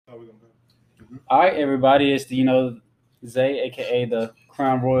All right, everybody, it's the Zay, aka the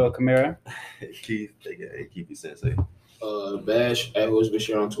Crown Royal Chimera. Keith, aka Keithy Sensei. Bash at who's been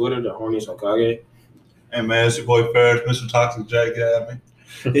sharing on Twitter, the horniest Hokage. Hey man, it's your boy Ferris, Mr. Toxic J, get at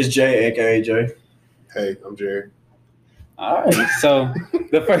me. It's Jay, aka Jay. Hey, I'm Jerry. All right, so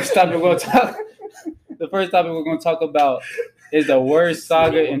the first topic we're going to talk about is the worst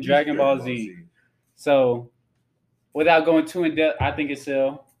saga in Dragon Ball Z. So, without going too in depth, I think it's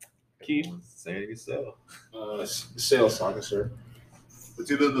Cell. Keith? Saying it's Cell. Cell Saga, sir.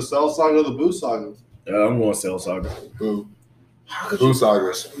 It's either the Cell Saga or the Boo Saga. I'm going Cell Saga. Boo. Boo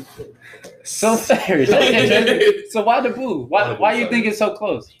Sagas. So fair. So why the Boo? Why you think it's so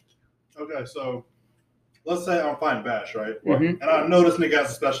close? Okay, so let's say I'm fighting Bash, right? Mm-hmm. And I know this nigga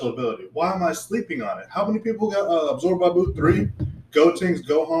has a special ability. Why am I sleeping on it? How many people got absorbed by Boo? 3? Gotenks,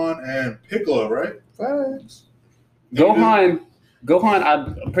 Gohan, and Piccolo, right? Thanks. Gohan,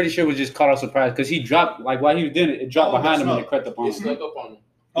 I'm pretty sure was just caught off surprise because he dropped, like while he was doing it, dropped behind him and it crept up on It him. snuck up on him.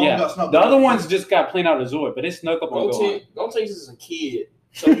 Yeah, the other ones just got plain out of Zord, but it snuck up on Gohan. Gotenks is a kid.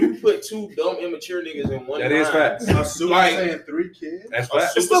 So you put 2 dumb, immature niggas in one That is facts. A Super Saiyan 3 kid? That's A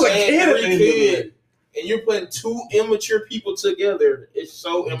facts. Super still a Saiyan kid. 3 kid. And you're putting 2 immature people together. It's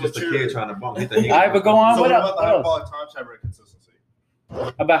so He's just a immature. kid trying to bump. All right, but go on. So What about the else? hyperbolic time chamber consistency?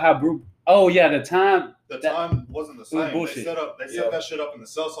 About how Boo? Oh yeah, the time. The time wasn't the same. bullshit. They set that shit up in the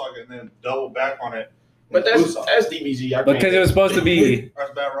Cell Saga and then doubled back on it. But in the Boo that's Saga. DBZ. Because it was supposed to be.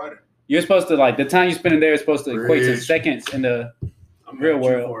 That's bad writing. You're supposed to the time you spend in there is supposed to equate to seconds in the real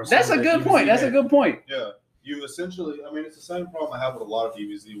world. That's a good point. That's a good point. Yeah. You essentially, it's the same problem I have with a lot of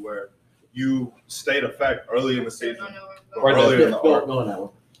DBZ where you state a fact early in the season or earlier in the arc.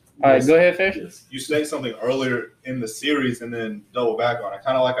 All right, go ahead, Fish. You state something earlier in the series and then double back on it.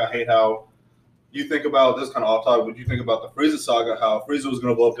 Kind of like I hate how you think about this kind of off topic, but you think about the Frieza saga, how Frieza was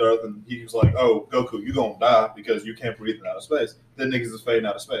going to blow up the Earth and he was like, oh, Goku, you're going to die because you can't breathe in outer space. Then niggas is fading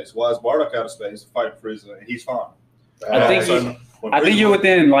out of space. Why is Bardock out of space fighting Frieza and he's fine? I think you're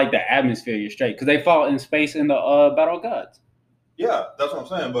within the atmosphere. You're straight because they fought in space in the Battle of Gods. Yeah, that's what I'm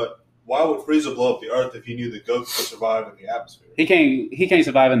saying. But why would Frieza blow up the Earth if he knew that Goku could survive in the atmosphere? He can't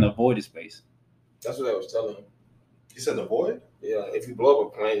survive in the void of space. That's what I was telling him. He said the void? Yeah, if you blow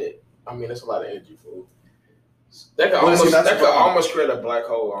up a planet, that's a lot of energy, fool. That could Well, almost create a black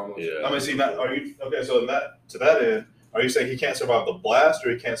hole. Almost. Yeah. See, Matt, are you okay? So to that end, are you saying he can't survive the blast,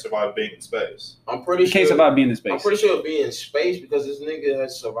 or he can't survive being in space? I'm pretty He sure can't survive being in space. I'm pretty sure it'll be in space because this nigga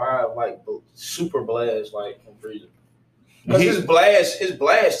has survived super blast from Frieza. Because his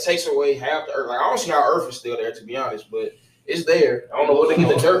blast takes away half the Earth. I don't see how Earth is still there, to be honest, but it's there. I don't know where they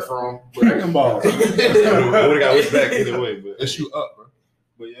get the dirt from. Dragon Ball. Would have got respect either way, but They shoot up, bro.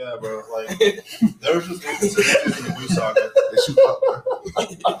 But yeah, bro, there was just inconsistencies in the Boo saga. They shoot up,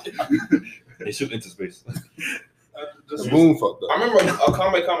 bro. they shoot into space. The moon fucked I up. remember a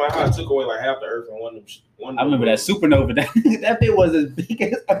Kamehameha took away half the Earth in one. I remember that supernova. That bit was as big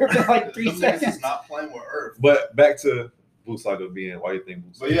as Earth in 3 This seconds. is not playing with Earth. But back to Boo Saga being why you think Boo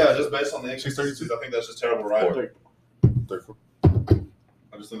Saga. But yeah, just based on the inconsistencies, I think that's just terrible writing. 34. I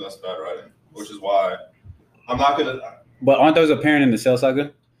just think that's bad writing, which is why I'm not gonna. But aren't those apparent in the Cell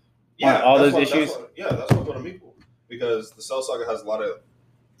Saga? Yeah, all that's those what- issues? That's what I'm equal because the Cell Saga has a lot of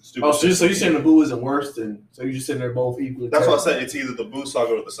stupid. Oh, so you're saying the Boo isn't worse than? So you're just saying they're both equally? That's why I said it's either the Boo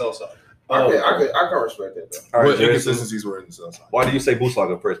Saga or the Cell Saga. I can respect that though. All right, What Jared, inconsistencies were in the Cell Saga? why do you say Boo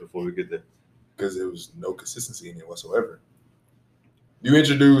Saga first before we get there? Because there was no consistency in it whatsoever. You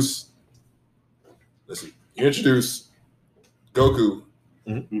introduce Goku,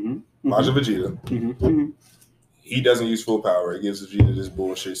 Mm-hmm. Majin Vegeta. Mm-hmm. He doesn't use full power. It gives Vegeta this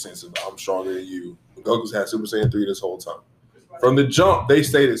bullshit sense of I'm stronger than you. Goku's had Super Saiyan 3 this whole time. From the jump, they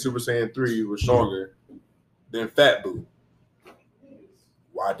stated Super Saiyan 3 was stronger than Fat Boo.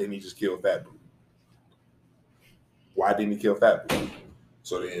 Why didn't he just kill Fat Boo? Why didn't he kill Fat Boo?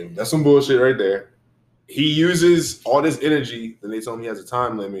 So then that's some bullshit right there. He uses all this energy, then they told him he has a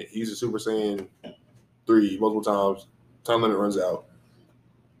time limit. He uses Super Saiyan 3 multiple times. Time limit runs out.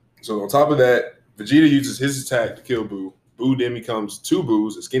 So on top of that, Vegeta uses his attack to kill Boo. Boo then becomes 2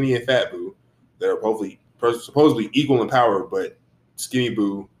 Boos, a skinny and fat Boo. They're supposedly equal in power, but skinny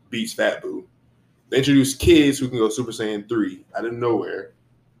Boo beats fat Boo. They introduce kids who can go Super Saiyan 3 out of nowhere.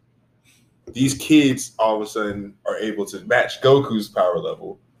 These kids all of a sudden are able to match Goku's power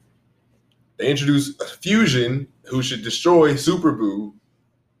level. They introduce a fusion who should destroy Super Boo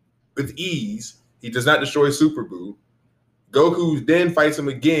with ease. He does not destroy Super Boo. Goku then fights him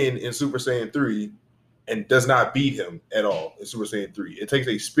again in Super Saiyan 3 and does not beat him at all in Super Saiyan 3. It takes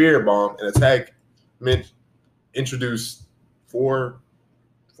a Spirit Bomb and attack introduced four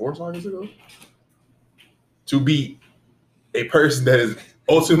 4 sagas ago, to beat a person that is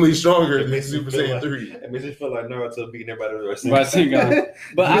ultimately stronger than Super Saiyan 3. It makes me feel like Naruto beating everybody with Rasengan.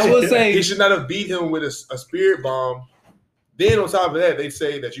 But I will say he should not have beat him with a spirit bomb. Then on top of that, they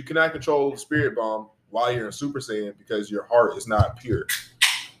say that you cannot control the spirit bomb while you're in Super Saiyan because your heart is not pure.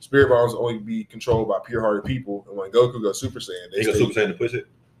 Spirit bombs only be controlled by pure-hearted people. And when Goku goes Super Saiyan, He goes Super Saiyan to push it.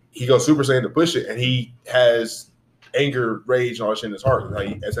 He goes Super Saiyan to push it, and he has anger, rage, and all that shit in his heart.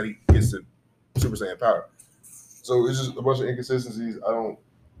 That's how he gets to Super Saiyan power. So it's just a bunch of inconsistencies.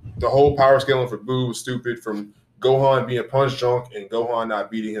 The whole power scaling for Buu was stupid, from Gohan being punch drunk and Gohan not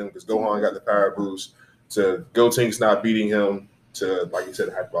beating him because Gohan got the power boost, to Gotenks not beating him, to, like you said,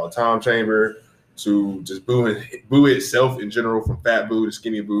 the hyperbolic time chamber, to just Buu itself in general, from Fat Buu to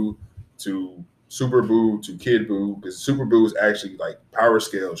Skinny Buu to Super Buu to Kid Buu, because Super Buu is actually like power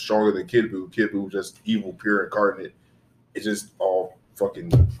scale stronger than Kid Buu. Kid Buu just evil, pure incarnate. It's just all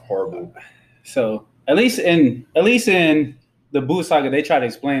fucking horrible. so. At least in the Buu saga, they try to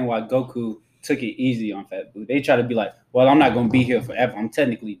explain why Goku took it easy on Fat Buu. They try to be like, well, I'm not gonna be here forever. I'm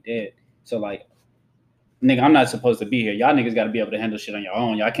technically dead. So like, nigga, I'm not supposed to be here. Y'all niggas gotta be able to handle shit on your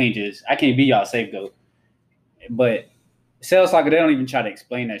own. I can't be y'all scapegoat. But Cell saga, they don't even try to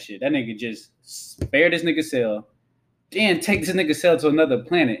explain that shit. That nigga just spare this nigga Cell, then take this nigga Cell to another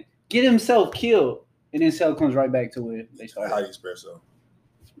planet, get himself killed, and then Cell comes right back to where they started. How do you spare Cell?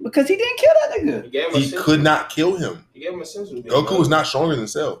 Because he didn't kill that nigga. He could not kill him. He gave him a sense of Goku was not stronger than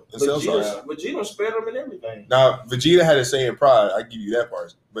Cell. Vegeta spared him and everything. Now, Vegeta had a Saiyan pride. I give you that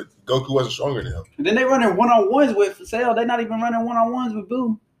part. But Goku wasn't stronger than him. And then they running one-on-ones with Cell. They not even running one-on-ones with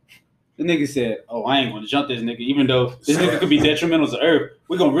Buu. The nigga said, oh, I ain't going to jump this nigga. Even though this nigga could be detrimental to Earth,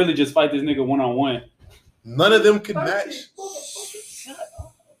 we're going to really just fight this nigga one-on-one. None of them could match.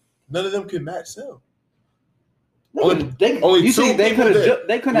 None of them could match Cell. Only two they couldn't have jumped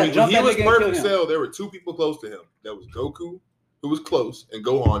that nigga. He was and perfect killed him. Cell. There were 2 people close to him. That was Goku, who was close, and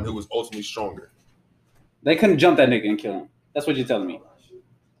Gohan, who was ultimately stronger. They couldn't jump that nigga and kill him. That's what you're telling me.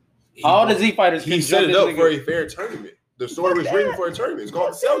 All the Z fighters. He set it up for a fair tournament. The story was written for a tournament. It's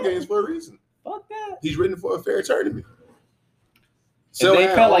called Cell Games for a reason. Fuck that. He's written for a fair tournament. If they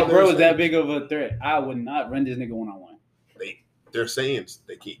felt like bro was that big of a threat, I would not run this nigga one-on-one. They're Saiyans.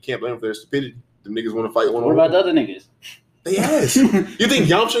 They can't blame them for their stupidity. The niggas want to fight one-on-one. What about the other niggas? They ass. You think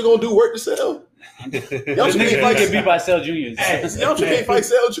Yamcha gonna do work to Cell? This nigga can't get beat by Cell Jr. Yamcha can't fight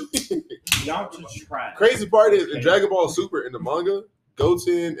Cell Jr. Yamcha's trying. Crazy part is, in Dragon Ball Super, in the manga,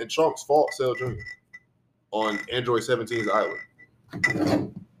 Goten and Trunks fought Cell Jr. on Android 17's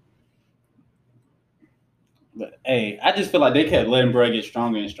island. But hey, I just feel like they kept letting bro get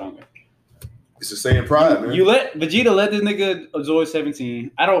stronger and stronger. It's the same pride, man. Vegeta let this nigga absorb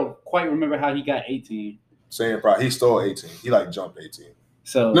 17. I don't quite remember how he got 18. Same pride. He stole 18. He jumped 18.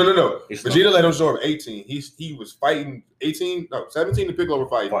 So no. Vegeta let him absorb 18. He was fighting 18. No, 17 to Piccolo were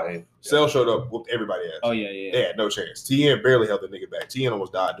fighting. Cell showed up, whooped everybody ass. Oh yeah. They had no chance. Tien barely held the nigga back. Tien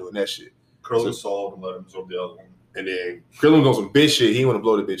almost died doing that shit. Krillin solved and let him absorb the other one. And then Krillin was on some bitch shit. He didn't want to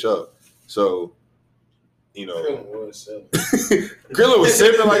blow the bitch up. So, you know, Krillin was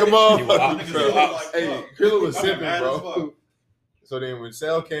simping like a motherfucker. Hey, Krillin was simping, bro. So then when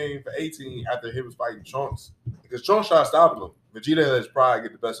Cell came for 18 after he was fighting Trunks, because Trunks tried stopping him, Vegeta let his pride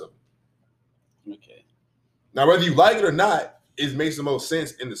get the best of him. Okay. Now, whether you like it or not, it makes the most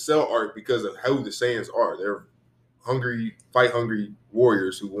sense in the Cell arc because of how the Saiyans are. They're hungry, fight-hungry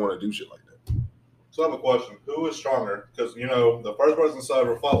warriors who want to do shit like that. So I have a question. Who is stronger? Because, you know, the first person Cell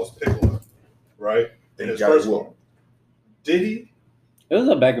ever fought was Piccolo, right? In his first one. Did he? It was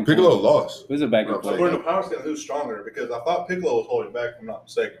a back and forth. Piccolo lost. It was a back and forth. According to power scale, who's stronger? Because I thought Piccolo was holding back, if I'm not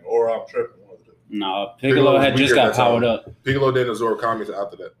mistaken, or I'm tripping. One of the two. No, Piccolo had just got powered up. Piccolo didn't absorb Kami until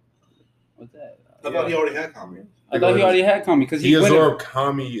after that. What's that? I thought he already had Kami. I thought he already had Kami because he absorbed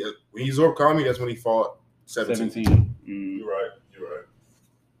Kami. When he absorbed Kami, that's when he fought 17. You're right.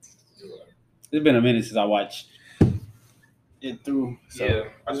 It's been a minute since I watched it through. So Yeah,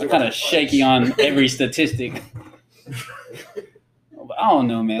 I'm kind of shaky on every statistic. But I don't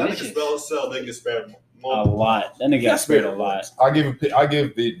know, man. That It's nigga just spell Cell, they get spared more. a lot. That nigga got spared a lot. I give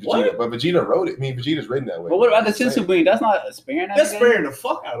Vegeta, What? but Vegeta wrote it. I mean, Vegeta's written that way. But what about the Sensu Bean? That's not sparing that That's nigga? sparing the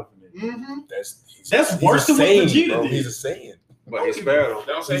fuck out of him. Mm-hmm. That's worse he's a than what Saiyan, Vegeta bro. did. He's a Saiyan. But he spared him.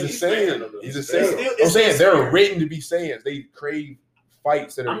 He's a Saiyan. He's a It's Saiyan. still- I'm it's saying still they're fair. written to be Saiyans. They crave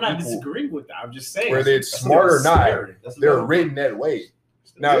fights that are I'm not equal. disagreeing with that. I'm just saying. Whether it's smart or not, they're written that way.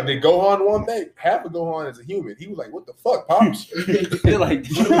 Now, Yeah. did Gohan one day? Half of Gohan is a human. He was like, "What the fuck, pops?" They're like,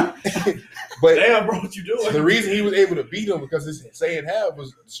 But Damn, bro, what you doing? the reason he was able to beat him because his Saiyan half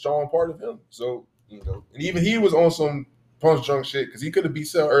was the strong part of him. So, you know, and even he was on some punch drunk shit because he could have beat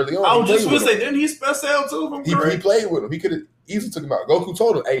Cell early on. I was He just played gonna with say, didn't he spell Cell too? If I'm he correct? played with him. He could have easily took him out. Goku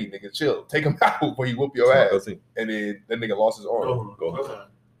told him, "Hey, nigga, chill. Take him out before you whoop your ass." And then that nigga lost his arm. Okay.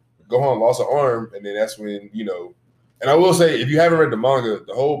 Gohan lost an arm, and then that's when, you know. And I will say, if you haven't read the manga,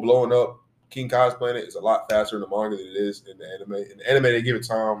 the whole blowing up King Kai's planet is a lot faster in the manga than it is in the anime. In the anime, they give it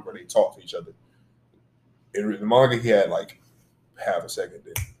time where they talk to each other. In the manga, he had like half a second,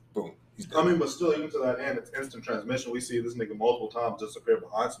 then boom, he's dead. I mean, but still, even to that end, it's instant transmission. We see this nigga multiple times disappear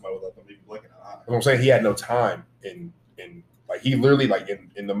behind somebody without them even blinking an eye. What I'm saying, he had no time in like he literally like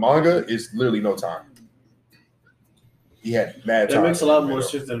in the manga, it's literally no time. He had mad time. That makes a lot more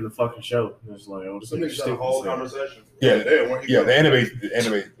sense than the fucking show. It's like, oh, this Some nigga niggas had a whole conversation. Yeah, The the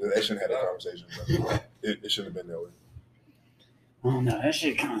anime, they shouldn't have that conversation. It shouldn't have been that way. Oh no, that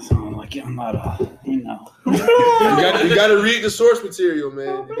shit kind of sounds like I'm not you know. You got to read the source material,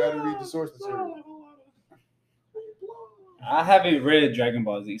 man. You got to read the source material. I haven't read Dragon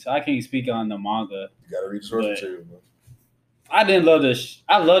Ball Z, so I can't speak on the manga. You got to read the source But- material, man. I didn't love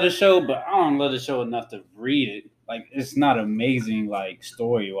I love the show, but I don't love the show enough to read it. Like, it's not amazing, like,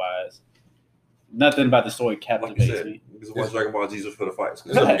 story-wise. Nothing about the story Like you captivates said, me. niggas watch Dragon Ball Z just for the fights.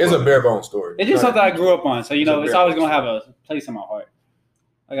 It's a bare bones story. It's just something I grew up on, so, you It's a know, it's bare always bones going to have a place in my heart.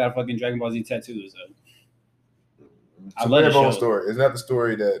 I got a fucking Dragon Ball Z tattoo, so. It's I a love bare the bones show. story. It's not the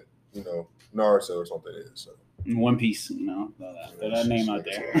story that, you know, Naruto or something is. So. One Piece, you know, throw that name out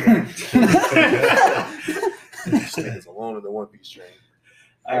there. This nigga's alone in the One Piece train.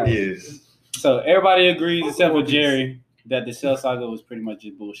 All right. Yes. So everybody agrees, except for Jerry, that the Cell Saga was pretty much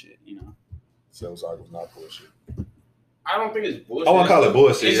just bullshit, you know. Cell Saga was not bullshit. I don't think it's bullshit. I won't call it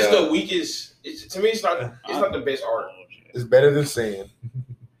bullshit. It's just yeah. the weakest. To me, it's not the best art. It's better than Saiyan.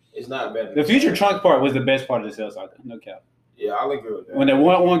 It's not better. The Future Trunks part was the best part of the Cell Saga, no cap. Yeah, I'll agree with that. When the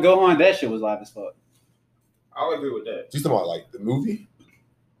one go on, that shit was live as fuck. I'll agree with that. You talking about like the movie?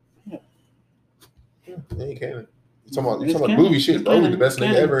 Yeah. They ain't canon. You talking about It's the canon. movie shit? It's Broly the canon. best nigga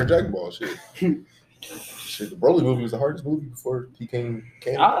Canon. ever in Dragon Ball shit. Shit, the Broly movie was the hardest movie before he came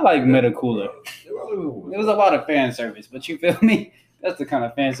canon. I like Meta Cooler. It was a lot of fan service, but you feel me? That's the kind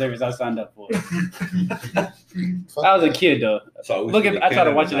of fan service I signed up for. I was a kid though. So we Look should at be I try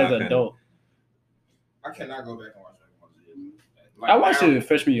to canon watch it and as not an canon. adult. I cannot go back and watch Dragon Ball Z. I watched now, it in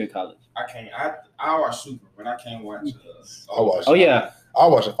freshman year of college. I can't. I watch Super, but I can't watch. I watched. Oh yeah, I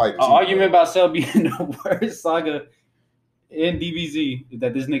watched a fight. an argument about Cell being the worst saga in DBZ is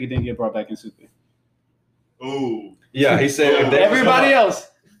that this nigga didn't get brought back in Super. Ooh. Yeah, he said if they- Everybody else.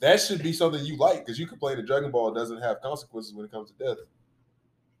 That should be something you like because you complain that Dragon Ball doesn't have consequences when it comes to death.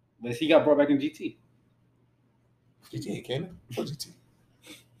 But he got brought back in GT. GT ain't canon. What GT?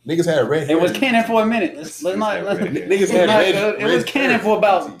 Niggas had red hair. It was canon for a minute. Let's not. Niggas had red. It was canon for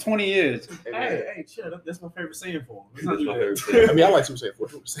about 20 years. Hey, chill. That's my favorite saying for him. Let's not That's do my that. favorite thing. I mean, I like Super Saiyan 4.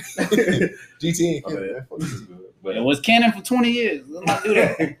 GT ain't canon. Okay. Man. Fuck GT. But It was canon for 20 years. Let's not do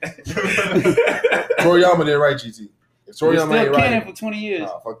that. Toriyama didn't write GT. If It was Toriyama still ain't canon right, for 20 years.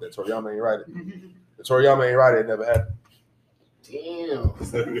 nah, fuck that. Toriyama ain't write it. If Toriyama ain't write it, it never happened. Damn.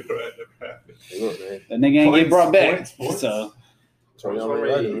 Hey, look, man. That nigga ain't get brought back. Points. So Toriyama ain't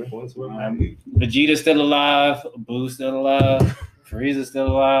write it, man. Vegeta's still alive. Boo's still alive. Frieza's still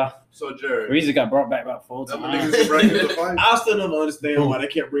alive. So, Jared, Frieza got brought back about 4 them times. niggas bring the fight. I still don't understand why they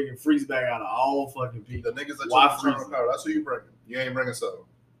kept bringing Freeze back out of all fucking people. The niggas that Why took the Frieza? power, that's who you bringing. You ain't bringing Cell.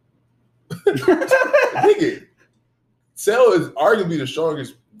 Nigga, Cell is arguably the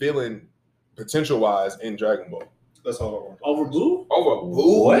strongest villain potential-wise in Dragon Ball. That's all I want. Over Boo? Over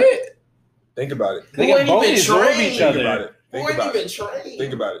Boo? What? Think about it. They Who got ain't both even absorb trained? each Think other. about it. Who Think ain't about even it. trained?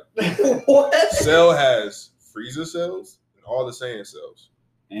 Think about it. What? Cell has Frieza cells and all the Saiyan cells.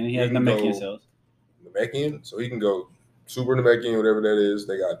 And he has You can Namekian go- cells. Namekian, so he can go Super Namekian, whatever that is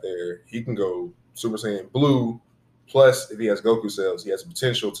they got there. He can go Super Saiyan Blue. Plus, if he has Goku cells, he has the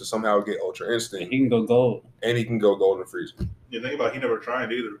potential to somehow get Ultra And Instinct, he can go gold. and he can go Golden Frieza. You think about it, he never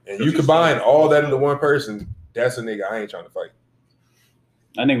tried either. And you combine all that into one person, that's a nigga I ain't trying to fight.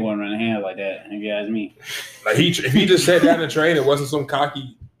 That nigga wouldn't run a hand like that, if you ask me. Like if he just sat down and trained and wasn't some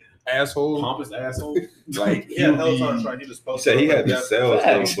cocky asshole, Pompous asshole. like He had he'd hell be- time trying. He just He posted. said he up had like these that. cells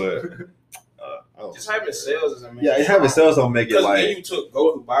Facts. though, but Just having cells doesn't mean. yeah, having cells don't make it Because then like you took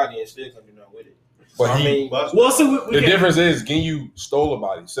Goku body and still couldn't do nothing with it. But So, I he- mean, But Well, so we The can, difference is Ginyu stole a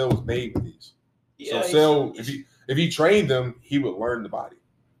body. Cell was made with these. yeah, So Cell, if he trained them, he would learn the body.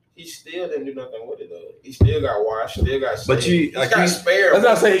 he still didn't do nothing with it though. He still got washed. Still got. But saved. you- He's like got you- spared. Let's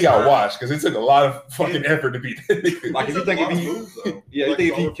not say he got time. washed because it took a lot of fucking effort to beat that nigga. like if you think if he yeah, you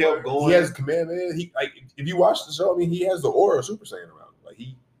think if he kept going, He has command, man. He like if you watch the show, I mean, he has the aura of Super Saiyan around him. Like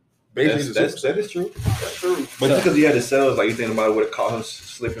he Basically, he's a That super. is true. That's true. But just because he had the cells, like you think about would have caught him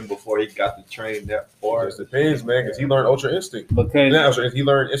slipping before he got the train that far. It depends, man, because he learned Ultra Instinct. Because Not Ultra Instinct, he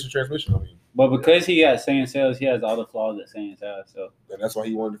learned Instant Transmission. I mean, but because he got Saiyan cells, he has all the flaws that Saiyans have. So and that's why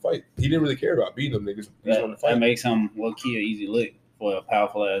he wanted to fight. He didn't really care about beating them niggas. He just wanted to that fight. makes him low key an easy lick for a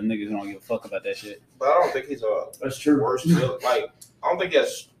powerful ass niggas who don't give a fuck about that shit. But I don't think he's a That's true. worse. Like I don't think he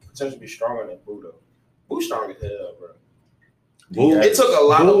has potential to be stronger than Boo though. Boo's strong as hell, bro. Boo, It took a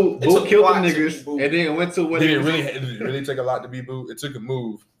lot Boo, of Boo killed plot them to niggas beat Boo. and then went to what It didn't really take a lot to be Boo. It took a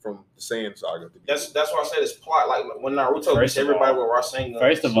move from the Saiyan saga. To be That's why I said it's plot. Like when Naruto First beats of everybody all- with Rasengan.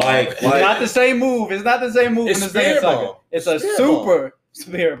 First of all, Like- it's not the same move. It's not the same move It's in the Spear Saiyan saga. Bomb. It's a Spear super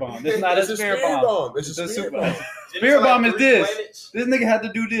Spear Bomb. It's not It's a Spear Bomb. It's a Spear super- Bomb. Spear Bomb is 3 this. planets? This nigga had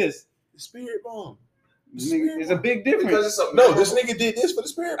to do this. Spirit Bomb. It's a big Because difference. it's a No, this nigga did this for the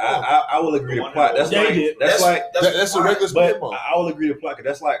Spirit Bomb. I will agree to plot. That's Yeah, like he did. that's like That's a fine. regular Spirit but Bomb. I will agree to plot. 'Cause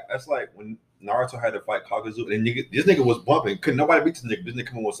that's like when Naruto had to fight Kagezu and this nigga was bumping. Couldn't nobody beat this nigga. This nigga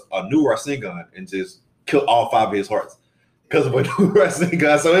come in with a new Rasengan and just kill all 5 of his hearts. Because of a new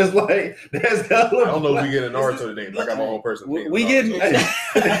Rasengan. So it's like that's I don't know if we get a Naruto today. I got my own person. We getting.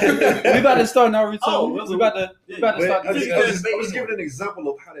 We about to start Naruto. Oh, we about to start I'm the just giving an example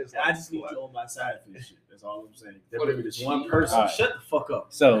of how this. I just need you on my side for this shit. That's all I'm saying. They're What bringing is this one she? person. Alright. Shut the fuck up.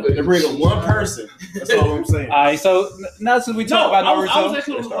 So, They're bringing one person. That's all I'm saying. all right. So now since we talk about I was Naruto,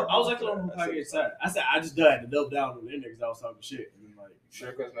 actually on Hokage's side. I said I just had to double down on the index. I was talking shit. And like,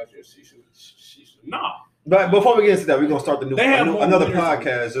 Sure, because not your Shishu. nah. But before we get into that, we're gonna start the new They have more another winners.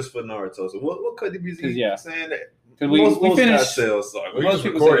 podcast just for Naruto. So what could DBZ Yeah. saying that? 'Cause we most finished. got sales. So We Most just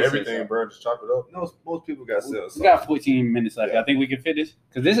people record say everything, so. bro. Just chop it up. most people got sales. We got 14 minutes left. Yeah. I think we can finish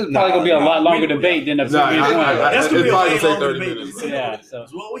because this is probably gonna be a lot longer debate than the previous one. That's gonna be a probably way take longer 30 debate minutes. than Yeah, this. so-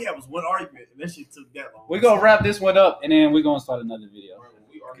 What we had was one argument, and that shit took that long. We're gonna wrap this one up and then we're gonna start another video.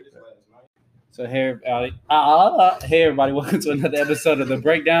 We argued this last night. So hey everybody, welcome to another episode of The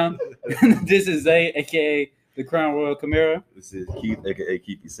Breakdown. This is Zay, aka the Crown Royal Chimera. This is Keith, aka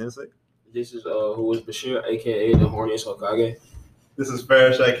Keithy Sensei. This is who is Bashir, aka the horniest Hokage. This is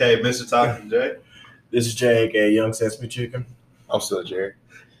Farish, aka Mr. Talking J. This is Jake, a young Sesame Chicken. I'm still Jerry.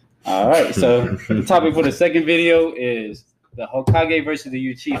 All right, so the topic for the second video is the Hokage versus the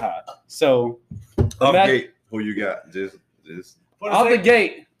Uchiha. So Off Matt- gate, who you got? Just off the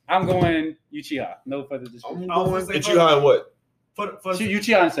gate, I'm going Uchiha. No further discussion. I'm going And you had what? For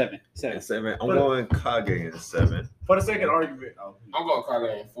Uchiha in 7. in 7. I'm going Kage in 7. the second argument, I'm going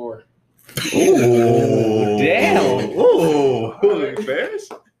Kage in 4. Ooh, Damn. Ooh, Ferris.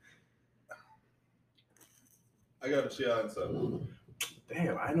 I got a Uchiha and 7.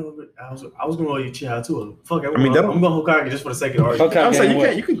 damn, I know. I was going to go Uchiha too. Fuck, I'm mean, going Hokage just for the second argument. Hokage I'm saying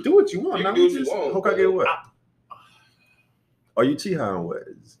what? you can do what you want. You Now can do we what you just want. Hokage what? Are you Uchiha and what?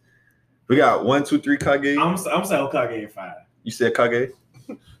 We got 1, 2, 3 Kage. I'm saying Hokage in 5. You said Kage.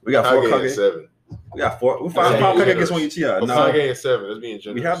 We got 4 Kage and Kage.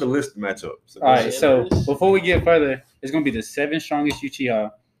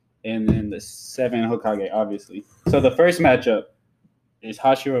 is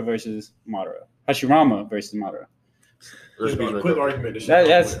Hashirama versus Madara. Quick argument.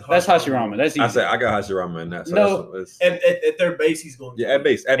 That's Hashirama. That's easy. I said I got Hashirama in that. So No. that's At their base, he's going. yeah, at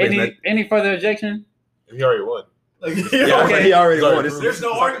base. Any further objection? He already won. Like, Yeah, Okay. he already Sorry, won. This is- there's no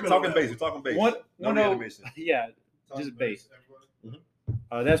talking- argument Talking on base. that. We're talking base. One, No one reanimation. yeah, just base.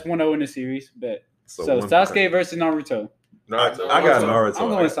 That's 1-0 in the series. Bet. So one- Sasuke versus Naruto. Naruto. I got Naruto. I'm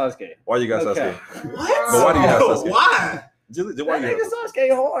going Sasuke. Why you got Okay. Sasuke? What? But why do you have Sasuke? Why? Just why That you have nigga Sasuke?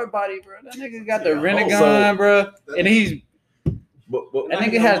 Sasuke hard body, bro. That nigga got the Yeah. Rinnegan, bro. And he's But that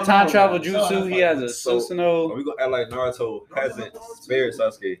nigga has time travel jutsu. He has a So- Are Susanoo. we gonna act like Naruto hasn't spared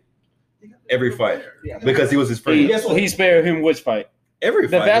Sasuke every fight because he was his friend? He spared him which fight? Every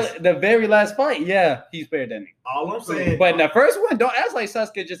fight. The very last fight, yeah, he spared that nigga. All I'm saying. But in the first one, don't act like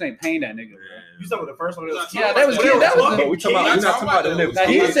Sasuke just ain't paying that nigga, bro. You talking about the first one? Yeah, that was good. That was But we talking about we're not talking about the niggas.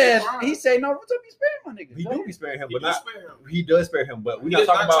 Now, he said Naruto be sparing my nigga. he do be sparing him, He but does not spare him. he does spare him. But we're He not is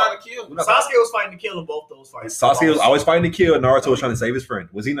talking not about. trying to kill him. We're not Sasuke was fighting to kill in both those fights. Sasuke was always fighting to kill. Naruto was trying to save his friend.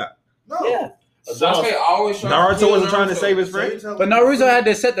 Was he not? Yeah. Sasuke always trying to Naruto kill wasn't trying to Naruto. save his friend. But Naruto had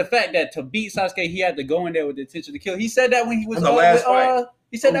to set the fact that to beat Sasuke, he had to go in there with the intention to kill. He said that when he was In the last with,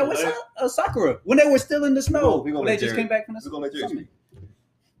 he said that with Sakura when they were still in the snow. We gonna When they let just Jerry- came back from the We're gonna let you summer. speak.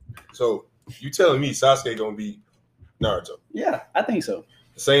 So you telling me Sasuke gonna beat Naruto? Yeah, I think so.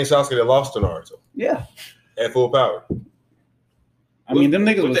 The same Sasuke that lost to Naruto Yeah. at full power. I mean, them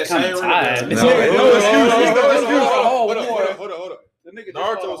niggas With was that kind of same tired. rhythm. No excuses. No excuses. Hold on. Naruto's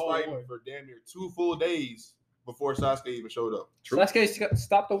Naruto's fighting for damn near 2 full days before Sasuke even showed up. Sasuke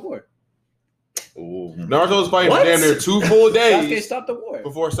stopped the war. Ooh. Naruto was fighting for What? damn near 2 full Sasuke days stopped the war.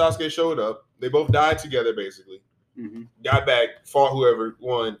 before Sasuke showed up. They both died together, basically. Mm-hmm. Got back, fought whoever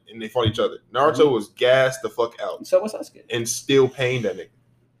won, and they fought each other. Naruto was gassed the fuck out So was Sasuke. and still pained that nigga.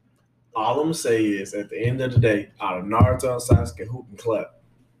 All I'm gonna say is, at the end of the day, out of Naruto and Sasuke, who can clap?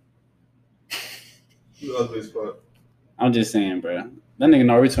 You ugly as fuck. I'm just saying, bro. That nigga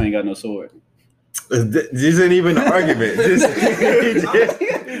Naruto ain't got no sword. This isn't even an argument.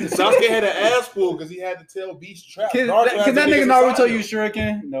 Sasuke had an ass full because he had to tell Beast trap. Can Naruto had that to nigga make Naruto Sasuke. use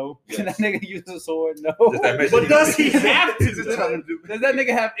shuriken? No. Can that nigga use a sword? No. But does he have to? Does that nigga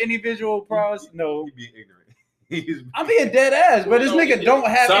have any visual prowess? No. He being ignorant. I'm being dead ass, but this nigga don't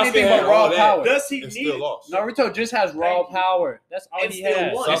have Sasuke anything had but raw all that. power. Does he And need still it? lost. Naruto just has raw power. That's all And he still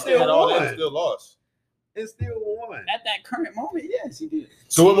has. won. Sasuke had all that and still lost. It's still one. At that current moment, yes, he did.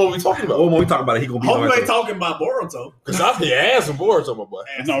 So what are we talking about? Oh, when we talk about it, he gonna be Hope you Naruto. ain't talking about Boruto. Because Sasuke ass and Boruto, my boy.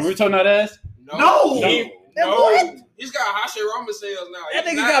 Is Naruto not ass? No. No. He's got Hashirama cells now. That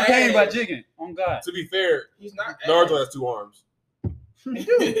He's nigga not got pain by ass. jigging. On God. To be fair, He's not Naruto ass. has 2 arms.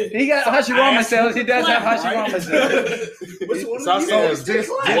 He got Hashirama cells. He does have Hashirama cells. Which one Sasuke of these has is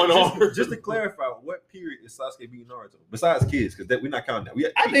clap? 1 arm. Just to clarify, what period is Sasuke beating Naruto? Besides kids, because we're not counting that. We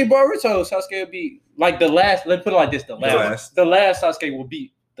I think Boruto Sasuke will beat like the last. Let's put it like this: the last Sasuke will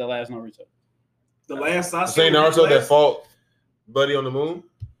beat the last Naruto. The last Sasuke. The same Naruto that fought Buddy on the moon?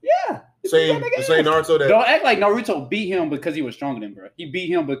 Yeah. The same Naruto that... Don't act like Naruto beat him because he was stronger than bro. He beat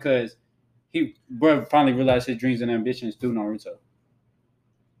him because bro finally realized his dreams and ambitions through Naruto.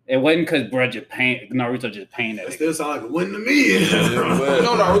 It wasn't because Naruto just pained that. That still sound like a win to me. You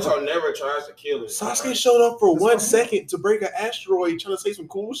know Naruto never tries to kill him. Sasuke showed up for 1 second to break an asteroid trying to say some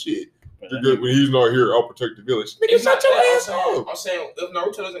cool shit. When he's not here, I'll protect the village. Nigga, It's shut not your that. ass up. I'm saying if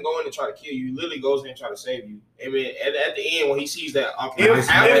Naruto doesn't go in and try to kill you, he literally goes in and try to save you. I mean, at the end when he sees that, If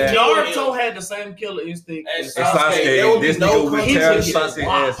have Naruto had the same killer instinct as as Sasuke, there would be this no nigga will he tear would get Sasuke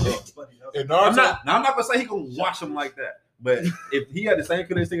ass up. And I'm Naruto, not gonna say he gonna wash him like that. But if he had the same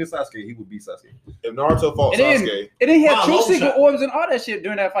killing instinct as Sasuke, he would beat Sasuke. if Naruto fought It didn't- Sasuke, And then he had Wow, true long secret shot. orbs and all that shit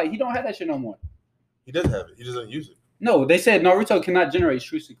during that fight. He don't have that shit no more. he does have it. He just doesn't use it. No, they said Naruto cannot generate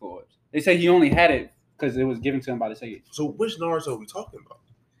true secret orbs. They say he only had it because it was given to him by the Sage. So which Naruto are we talking about?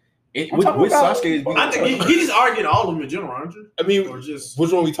 I'm talking about- Sasuke is beating I think he just arguing all of them in general, aren't you? I mean, Or just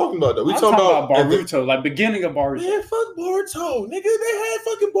which one are we talking about, though? We I'm talking talking about at the- Boruto, like beginning of Boruto. Man, fuck Boruto. Nigga, they had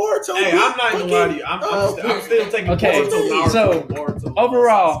fucking Boruto. hey, I'm not even lying to you. I'm still taking Okay, Boruto, Naruto, so, Boruto,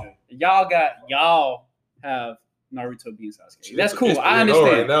 overall, Sasuke. y'all have Naruto beating Sasuke. That's cool. It's I 3-0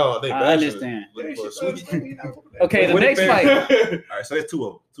 understand. Right now, I think I Bastion is understand. looking for a sweep. Okay, the What next if- fight. All right, so it's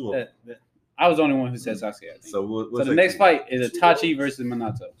 2-0. 2-0. I was the only one who said Sasuke. I think. So So the next fight is Itachi versus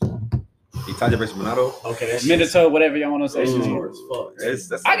Minato. Itachi versus Minato. Okay, that's Minato, whatever y'all want to say. Ooh. short as fuck.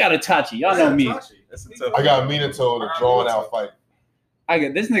 That's I got Itachi. Y'all know me. That's a tough I got Minato in a drawn out fight.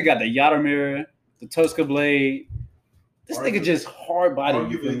 This nigga got the Yata mirror, the Tosca blade. This nigga just hard body.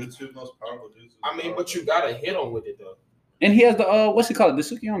 Arguably the 2 most powerful dudes. I mean, but you gotta hit him with it though. And he has the what's it called? The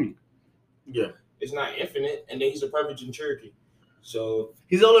Tsukiyomi. Yeah, It's not infinite, and then he's a perfect Jinchuriki. So,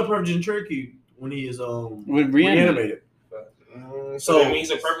 he's only perfect in Turkey when he is With reanimated. reanimated. so So- that means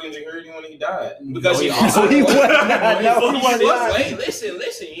he's a perfect Jinchuriki when he died because he No, also. he wasn't. No, he he wasn't. wasn't. Wait,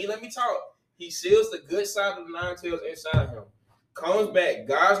 listen. You let me talk. He seals the good side of the Nine Tails inside him. Comes back,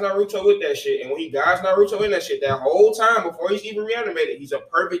 guides Naruto with that shit, and when he guides Naruto in that shit, that whole time before he's even reanimated, he's a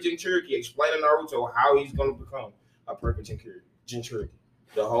perfect Jinchuriki, explaining Naruto how he's gonna become a perfect Jinchuriki.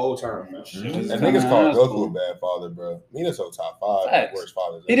 The whole time, man. That nigga's called Goku a bad father, bro. Minato top 5 Facts. worst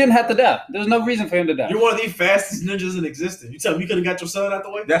fathers. He didn't have to die. There was no reason for him to die. You're one of the fastest ninjas in existence. You tell me you could have got your son out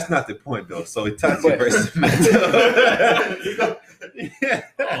the way? That's not the point, though. So Itachi But- versus Minato.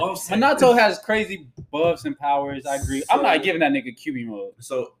 Oh, I'm saying- Minato has crazy buffs and powers. I agree. I'm not giving that nigga QB mode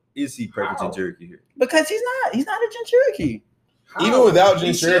So is he perfect How? Jinchuriki here? because he's not. He's not a Jinchuriki. Even without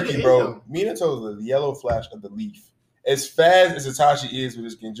He's still Jinchuriki, in bro, him. Minato is the yellow flash of the leaf. As fast as Itachi is with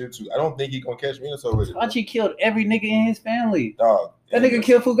his genjutsu, I don't think he gonna catch Minato with it. Itachi killed every nigga in his family. Dog. That nigga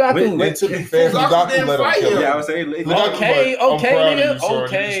killed Fugaku. Wait, And to be fair, Fugaku Fugaku didn't let him fight kill him. him. Yeah, I would say. Fugaku Okay, was like, okay, I'm proud of nigga. you, son. You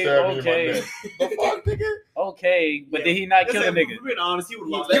Okay, just stabbed me in my okay. neck. The fuck, nigga? Okay, but did he not kill the Listen, nigga? if we're being honest, he would have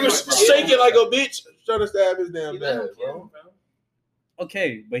lost. He He was was shaking like a bitch trying to stab his damn He let dad, him kill bro. him, fam.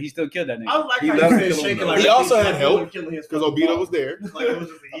 Okay, but he still killed that I nigga. don't like He how loved you killing said shaking him, like though. He a also bitch, had like help, he was killing his Because fucking Obito father. was there. Like it was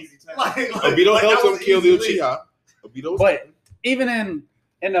just an easy task. Obito like, helped that him was kill the easy win. Uchiha. Obito was But even in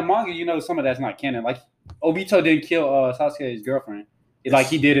the manga, you know, some of that's not canon. Like Obito didn't kill Sasuke's girlfriend, like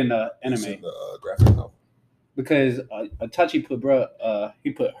he did in the It's anime, in the graphic novel. because Itachi put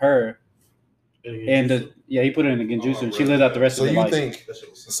he put her And he put it in the genjutsu, and she lived out the rest So of her you life. think the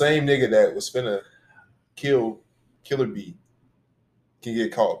same nigga that was finna kill Killer Bee can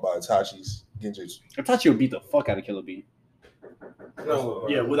get caught by Itachi's genjutsu? Itachi will beat the fuck out of Killer Bee. No,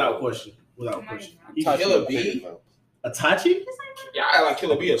 Yeah, without question. Without question. Killer Bee? Itachi? Yeah, I like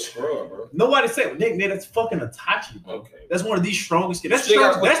Killer Bee a scrub, bro. Nobody said Nick, that's fucking Itachi, bro. Okay. That's one of the strongest. That's They the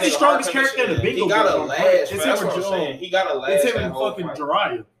got- strongest character in the bingo. He got a board, bro. last, It's man. him That's or what I'm Joe. saying. He got a last. It's him that and whole fucking fight.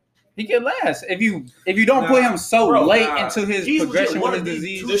 Jiraiya. He can last if you don't put him so Bro, late nah. into his He's progression legit with one his of the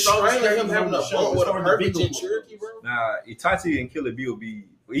disease. two The strain of him characters having a on the show bump with as a far as the perfect bingo Jinchuriki, bro. Nah, Itachi and Killer Bee will be.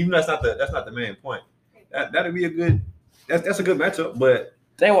 Even though that's not the main point. That'll be a good. That's a good matchup, but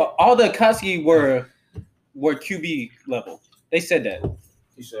All the Akatsuki were QB level. They said that.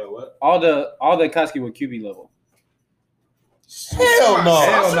 You said what? All the Akatsuki were QB level. Hell no.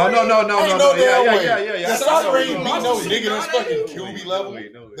 hell no. Ain't no damn way. Yeah. The Sakura ain't beat no Masasuke nigga that's Nane? fucking QB level.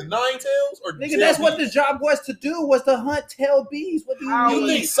 The Nine Tails or Nigga, that's what the Tail job was to do, was to hunt tail bees. What do you How Bees? You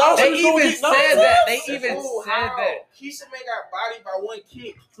mean? think Sasha They is gonna even get said Nine that. They Tails? even Fool, said how? that. Kisame got bodied by one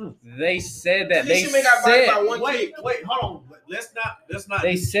kick. They said that. They Kisame got bodied by said. one kick. Wait, hold on. Let's not.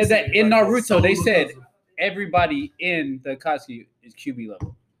 They said that in Naruto. They said everybody in the Akatsuki is QB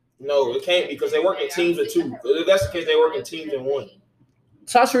level. No, it can't because they work in teams of two. If that's the case, they work in teams in one.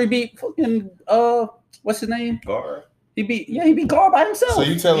 Sasori beat fucking what's his name? Gar. He beat Gar by himself. So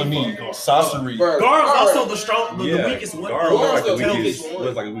you telling me Sasori? Bro, Gar was also the weakest one. Gar Gar's was the like weakest the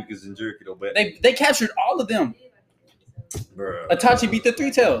one. weakest in Jinchuriki though, but They captured all of them. bruh. Itachi beat the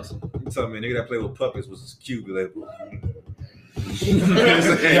Three Tails. You tell me a nigga that played with puppets was QB level.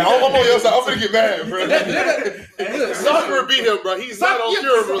 Yeah, I'm on your side. I'm gonna get mad, bro. Sakura beat him, bro. He's not on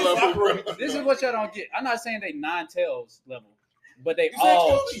Kyurem level, bro. This is what y'all don't get. I'm not saying they Nine Tails level, but they You said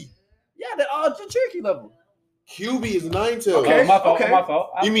all QB. they're all Jinchuriki level. QB is Nine Tails. Oh, my fault. okay. My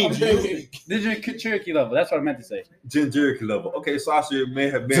fault. You mean the Jinchuriki level? That's what I meant to say. Jinchuriki level. Okay, Sasha may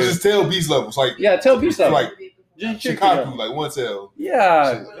have So been. it's Tail Beast levels, like Yeah, Tail Beast level. like Jinchuriki Shikaku, level. like one tail.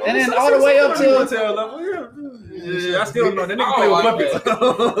 Yeah, and then all the way up to tail level. Yeah, I still don't know. That nigga I play with like puppets.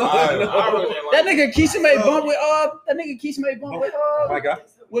 that nigga Kisame bump with My God.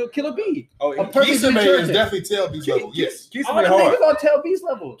 with Killer Bee. Oh, A perfect Kisame is Jinchuriki. definitely Tail Beast level. Yes. All the niggas on Tail Beast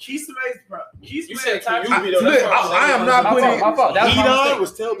level. You said Kyuubi, though. Look, That's what I'm I am saying. not My putting. fault. That was my Hedon mistake.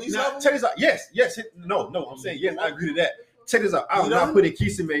 was Tail Beast Now, level. check this out. Yes. No. I'm saying yes. I agree to that. Check this out. I'm not Hedon? putting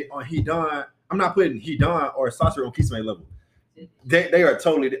Kisame on Hedon. I'm not putting Hedon or Sasori on Kisame level. They are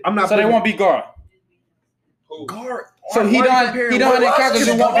totally. I'm not. So they putting won't beat Gar. Who? Gar. So Hedon and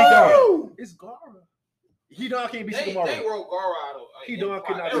Kakuzu won't beat Gar. It's Gar. Hedon can't be They Shikamaru. wrote Gara out of. Hedon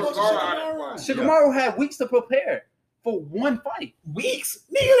could not They be wrote Gara out of fight. Shikamaru had weeks to prepare for one fight. Weeks,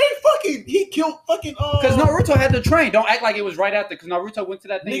 nigga. He killed fucking. Because Naruto had to train. Don't act like it was right after. Because Naruto went to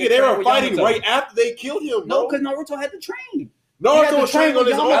that thing. Nigga, and they trained were with fighting Yamato. right after they killed him. No, Bro. because Naruto had to train. Naruto was training on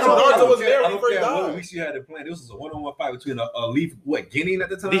his own. I don't- Naruto was there I when he don't first care what died. weeks you had to plan. This was a one-on-one fight between a Leaf, Guinea at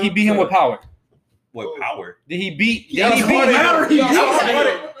the time. Did he beat him with power? What power? Did he beat? He Did he beat him?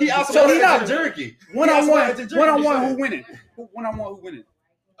 He So he not jerky. One-on-one who winning? One-on-one who winning?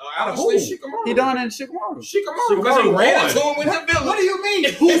 Honestly, Shikamaru. Hedon and Shikamaru. Shikamaru, because he ran into him with the villain. What do you mean?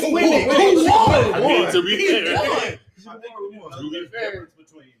 Who's winning? Who won? I mean, to be fair,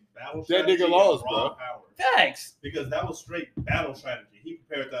 That nigga lost, bro. Power. Facts. Because that was straight battle strategy. He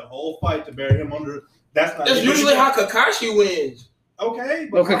prepared that whole fight to bury him under. That's not. That's usually how Kakashi wins. Okay.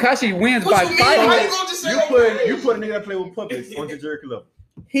 No, Kakashi wins What by you mean? How you fighting. gonna just say You put a nigga that play with puppets on the jerky level.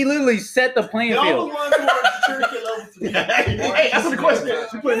 He literally set the playing All the field. ones who are Cherokee level to Hey, that's the question.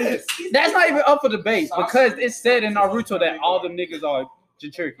 You put it in. That's not even up for debate because it said in Naruto that all them niggas are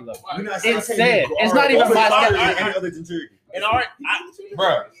Jinchuriki level. It's said. It's not even my step. Any other Jinchuriki. And all right,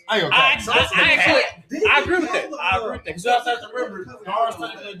 bro. I ain't gonna I agree with that. I agree with that. because you also have to remember, Gar's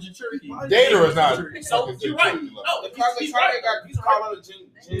not even a Jinchuriki. Data is not. So you're right. Fucking No, The Kakashi got calling the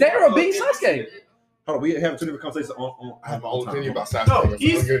Jin. Dara beat Sasuke. Hold on, we having two different conversations on. I have my own opinion about Sasuke. No, I'm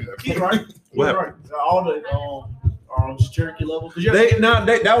he's good at that. he's right. What He's right. All the Jinchuriki level.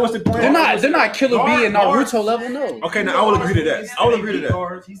 That was the plan. They're not Killer Bee and Naruto level. No. Okay, now I will agree to that. I will agree to that.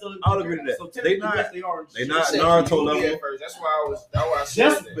 I'll agree to that. So They technically, not- yes, they are. they not Said Naruto Kyuubi level. at first. That's why I said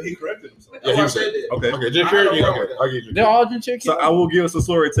Yes, that. But he corrected himself. That's why I he said that. Okay. Okay, just Cherokee. Okay, I get you. They're all Jinchuriki. So I will give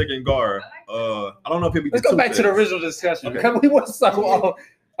Sasori taking Gar. I don't know if he'll be. Let's go back to the original discussion. Okay. Because we were so off.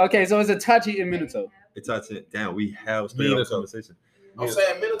 Okay, so it's Itachi and Minato. It's damn. We have straight up Minato. conversation. I'm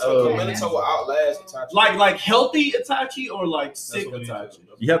saying Minato will outlast Itachi. like healthy Itachi or like sick what he Itachi.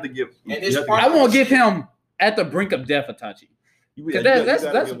 You have to give. And you this have to part- I won't give him at the brink of death Itachi. you Because gotta that's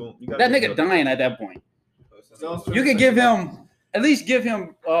give him- you gotta that give nigga him- dying at that point. You can give him At least give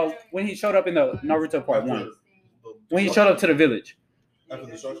him when he showed up in the Naruto Part 1. When he showed up to the village. After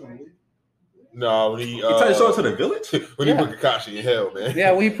the destruction of the league? No, when he You tried to show it to the village? when he put Kakashi in hell, man.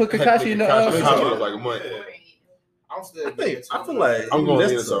 Yeah, when he put Kakashi in the Kakashi was like a month. I feel like I'm going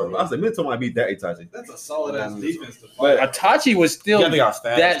Minato. I said Minato might beat that Itachi. That's a solid ass defense to fight. But Itachi was still Yeah, they got fast,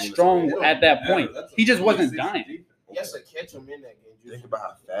 that Minato. strong at that point. He just wasn't dying. Yes, to catch him in that game. Think about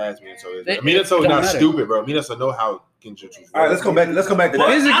how fast Minato is. It Minato is don't not matter. stupid, bro. Minato know how Genjutsu. All right, let's come back to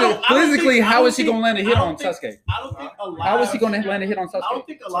that. Physically, how is he gonna land a hit on Sasuke? I don't think alive. How is he gonna land a hit on I don't Sasuke?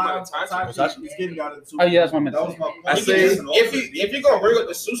 think alive Itachi is getting out of the Super. Oh yeah, that's what I meant. That to was say. my point. I say- If you're gonna bring up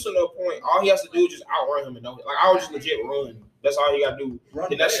the Susanoo point, all he has to do is just outrun him and know. Like I would just legit run. That's all he got to do.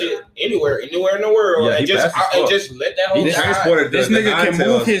 And that shit anywhere in the world, Yeah, and he fast as fuck. just let that whole He guy. transported This the nigga nine can move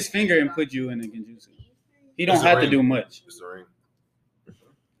tails. his finger and put you in a Genjutsu. He don't It's a have to ring. do much. It's the ring.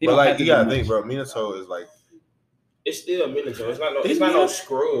 He But don't like have to you do gotta much. think, bro. Minato is like. It's still Minato. It's not He's no Minato.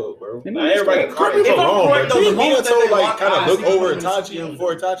 scrub, bro. He's Not not everybody can Correct call me if him. I'm wrong, correct, but though, the didn't moment that Minato they like lock kind of eyes, look he over was Itachi stupid.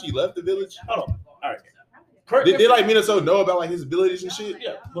 before Itachi left the village? Hold on. All right. Correct Did me like Minato know about like his abilities and shit?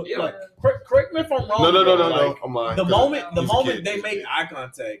 Yeah, but Yeah. like, correct me if I'm wrong. No. bro, like, I'm lying. The 'Cause moment he's a kid. they make eye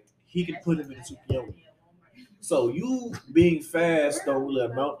contact, he can put him in the Tsukuyomi. So you being fast don't really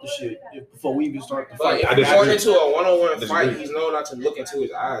amount to shit before we even start the But fight. I if going disagree. into a one-on-one Disagree. fight, he's known not to look into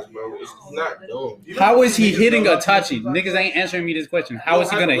his eyes, bro. It's not dumb. How is he hitting Itachi? Niggas ain't answering me this question. How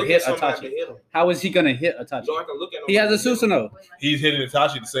is he gonna hit Itachi? How is he gonna hit You Itachi? don't have to look at him. He has a Susanoo. He's hitting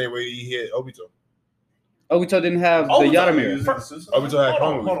Itachi the same way he hit Obito. Obito didn't have the Obito- Yatamir. Obito had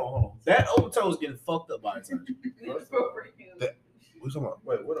Hold Kamui. on. That Obito was getting fucked up by Itachi. What you talking about?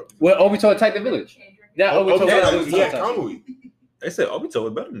 Wait, what up? Well, Obito attacked the village. That Obito was He had Itachi. Kamui. They said Obito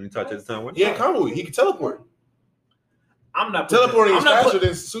was better than Itachi at the time. He had Kamui. He could teleport. I'm not putting Teleporting is I'm not faster put-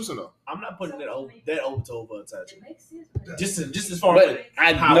 than Susanoo. I'm not putting that Obito over Itachi. Just as far as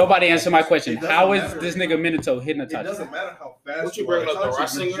But nobody answered my question. How is this nigga Minato hitting It Itachi? doesn't matter how fast What you bringing up, the Itachi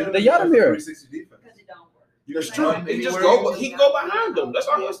wrestling? legitimately The Yatamir. has a 360 defense. You That's can true. run He just anywhere go. He can go behind them. That's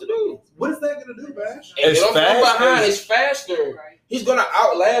all he has to do. What is that gonna do, Bash? And It's get off from fast behind. as- It's faster. He's gonna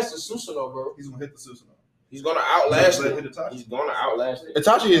outlast the Susanoo, bro. He's gonna hit the Susanoo. He's gonna outlast Hit it. Itachi. He's gonna outlast it.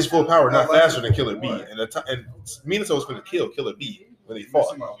 Itachi is full power, not Not like faster than Killer B. what? And Minato was going to kill Killer B when he You're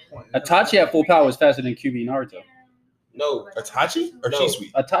fought. missing my point. Itachi at full power is faster than QB Naruto. No, Itachi or No.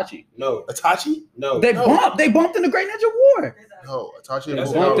 Chisui? Itachi. no, Itachi? no. They No. bumped. They bumped in the Great Ninja War No, Itachi That's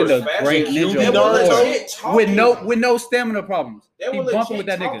is bumped full in the power. faster Great than Ninja They were Naruto? War legit talking. with no stamina problems. They He were bumping legit with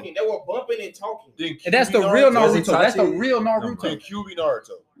that nigga. talking. They were bumping and talking. Then And that's the QB real Naruto? Naruto. That's the Itachi? real Then Naruto. QB Naruto.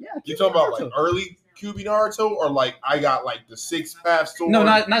 Yeah, You QB talking about Naruto. like early QB Naruto or like I got like the 6-path sword? No,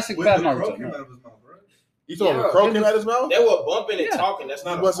 not six With path the Naruto. crow came No. out of his mouth, right? You talking about Yeah. Crow came out his mouth? They were bumping and Yeah. talking. That's He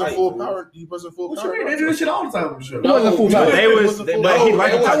not a wasn't fight, full bro. power. He wasn't full What power. you mean? They do this shit all the time. I'm sure. It wasn't full power. They was, but he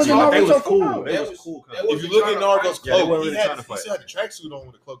liked They Itachi. was They was Naruto cool. full They They was was- cool. they kinda. was- If you look at Naruto's Yeah, they cloak, weren't he really had trying to he fight. still had the tracksuit on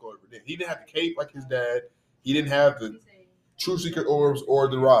with the cloak over there. He didn't have the cape like his dad. He didn't have the true secret orbs or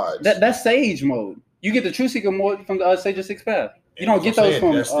the rods. That's Sage mode. You get the True Seeker mode from the Sage of Six Path. You don't get That's what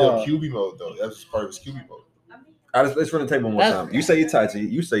I'm those saying. from. That's still QB mode though. That's part of his QB mode. Let's run the tape one more That's- time. You say Itachi.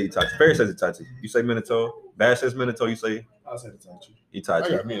 You say Itachi. Perry says Itachi. You say Minato. Bash says Minato. You say I'll say Itachi. I Itachi.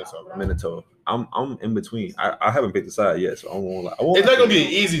 got Minato, bro. Minato. I'm in between. I haven't picked a side yet, so I won't. It's not gonna be an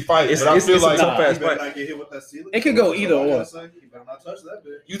easy fight, It's- but I it's- feel it's a like tough He ass better fight. not get hit with that ceiling. It could go That's either all I or. gotta say. He better not touch that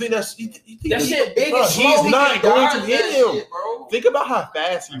bitch. you think that's you think That shit big Bro, and slow. he's He not can going to dodge hit that him. shit, bro. Think about how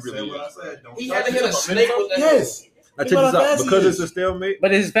fast he I really said what I is. said. Don't He touch had to hit it. a snake with that. Yes. Now Think check about this how out. fast Because he it's a is. stalemate.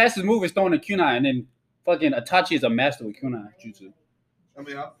 But his fastest move is throwing a kunai, and then fucking Itachi is a master with kunai jutsu. I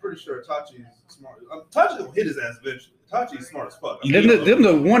mean, I'm pretty sure Itachi's smart. Itachi will hit his ass eventually. Itachi's smart as fuck. Them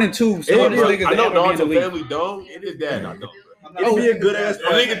the 1 and 2 Hey, smartest bro, niggas I know that ever be in the Naruto league. family dumb. And his dad not dumb. I'm It'd be a good ass.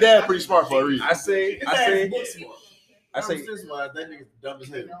 I think his dad pretty smart for a reason. I say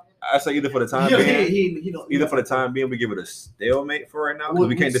either for the time being, either for the time being, we give it a stalemate for right now because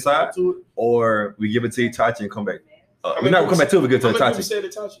we can't decide, or we give it to Itachi and come back. We're not gonna come back to it. We give it How to many people Itachi. said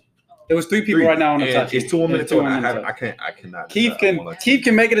Itachi? There was 3 people right now on And Itachi. it's 2 on There's Minato. 2 on and Minato. I cannot. Keith decide. I'm Keith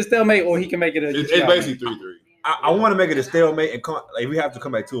can make it a stalemate, or he can make it a. It's Uchiha. basically 3-3. I want to make it a stalemate and come. Like we have to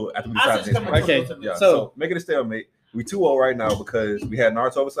come back to it after we I decide said come this. back to Okay, it. Yeah, So- so make it a stalemate. We 2-0 right now because we had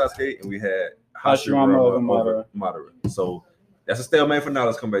Naruto over Sasuke and we had Hashirama over Madara. So that's a stalemate for now.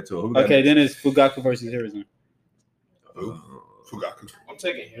 Let's come back to it. Who we got Okay, next? then it's Fugaku versus Hiruzen. Fugaku. I'm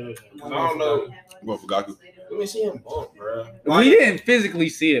taking him. I don't know. I'm going Fugaku. Let me see him bump, bro. We didn't physically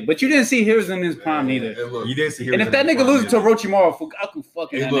see it, but you didn't see Hiruzen in his prime neither. Hey, look, You didn't see. And if that nigga loses to Orochimaru, Fugaku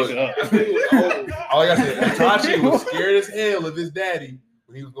fucking Hey, that look. nigga up. He was old. all like I said, Itachi was scared as hell of his daddy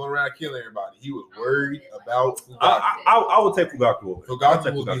when he was going around killing everybody, he was worried about Fugaku. I would take Fugaku over.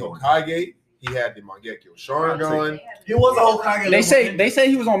 Fugaku was the Hokage. He had the Mangekyo Sharingan. He was a Hokage. They say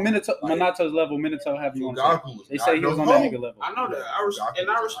he was on Minato's level. Minato have you on. They say he was on that nigga level. I know that. I respect it.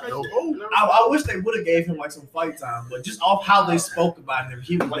 I wish they would have gave him like some fight time, but just off how they spoke about him,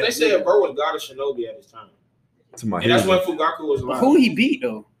 he was. But they said bro was God of Shinobi at his time. And that's when Fugaku was alive. Who he beat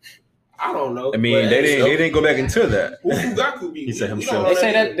though? I don't know. I mean, they didn't go back into that. Who Fugaku beat? He said himself.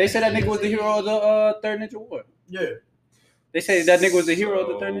 They say that nigga was the hero of the Third Ninja War. Yeah. They say that nigga was the hero of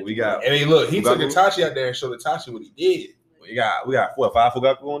the Third Ninja War. I mean, look, he took Itachi out there and showed Itachi what he did. We got 4 or 5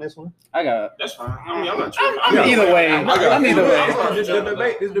 Fugaku on this one. That's fine. I mean, I'm not tripping. I'm either way. I'm either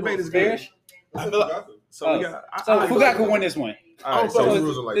way. This debate is good. So Fugaku won this one. I don't know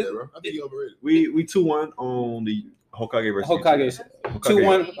rules like that, bro. I think he overrated. We 2-1 on the Hokage versus Hokage.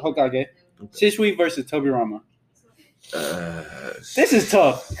 2-1 Hokage. Shisui versus Tobirama. This is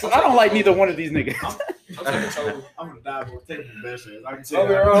tough. I don't like neither one of these niggas. I'm gonna die for taking the best chance. I can tell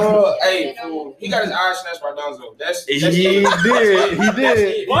you. Hey, fool, he got his eyes snatched by Donzo. He did.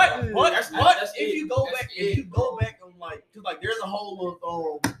 But if you go back and like, cause like there's a whole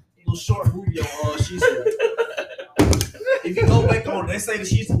little short movie on Shizu. If you go back on, they say the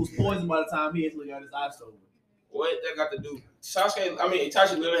Shizu was poisoned by the time he actually got his eyes stolen. What that got to do?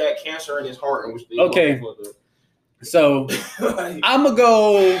 Itachi literally had cancer in his heart, and was okay. So I'm gonna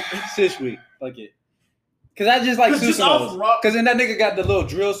go Shisui. Fuck it. Cause I just like Susanoo. Cause then that nigga got the little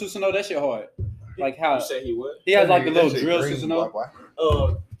drill Susanoo. That shit hard. Like how? You say he what? He has like the little drill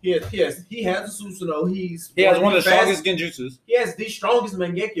Susanoo. He has the Susanoo. He has one of the strongest genjutsus. He has the strongest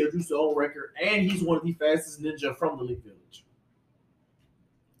Mangekyo jutsu on record, and he's one of the fastest ninja from the Leaf Village.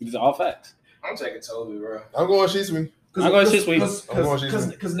 These are all facts. I'm taking Toby, bro. I'm going Shisui. I'm going Shisui.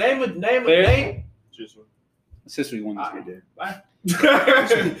 Because name a Shisui won this game.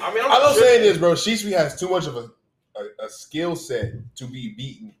 I'm saying this, bro. Shisui has too much of a skill set to be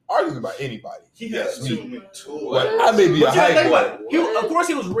beaten, arguably by anybody. He has I may be a hype boy. Of course,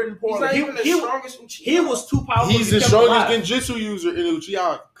 he was written poorly. He was too powerful. He's the strongest genjutsu user in the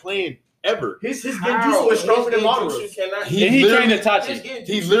Uchiha clan ever. His genjutsu is stronger than Madara's. He trained Itachi.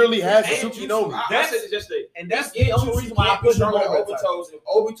 He literally has the Tsukuyomi. That's the only reason why I put him on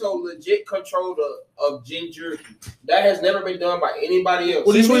Obito legit controlled a Jinchuriki. That has never been done by anybody else.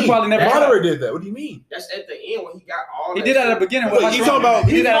 What do you mean? Probably never. Madara did that. What do you mean? That's at the end when he got all. He did that at the beginning. With You talking about?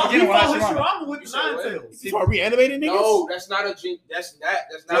 He did that at the beginning with Hashirama. with the Nine Tails. You talking reanimating niggas? No, that's not a Jin. That's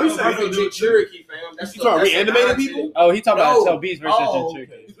not a perfect Jinchuriki, fam. That's you talking reanimating people? Oh, he talking about Beast versus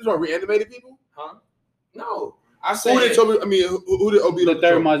Jinchuriki. You talking reanimated people? Huh? No. I said. Who did Obito? The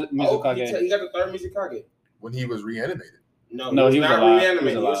third Mizukage. He got the third Mizukage. When he was reanimated. No, he was not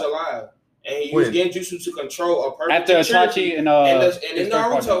reanimated. He was alive. And he was getting jutsu to control a perfect after Itachi and in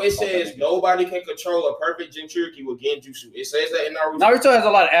Naruto, it says nobody can control a perfect Jinchuriki with genjutsu. It says that in Naruto. Naruto has a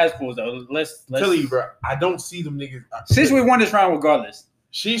lot of ass pulls though. Let's tell you, bro. I don't see them niggas. Shisui won this round regardless.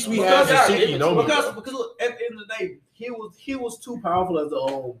 Shisui has the Tsukuyomi. Because look, at the end of the day, he was too powerful as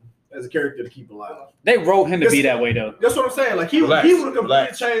a character to keep alive. They wrote him to be that way though. That's what I'm saying. Like he would have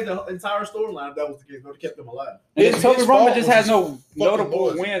completely changed the entire storyline if that was the case. They would have kept him alive. And Tobirama just has no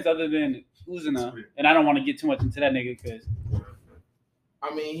notable wins other than Uzuna, and I don't want to get too much into that nigga because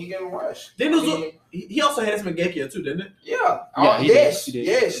I mean he getting rushed. He also had some Mangekyo too, didn't it? Yeah. Yes.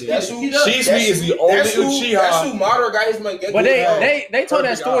 That's who Shisui is the only Uchiha. That's who Madara got his Mangekyo. But they told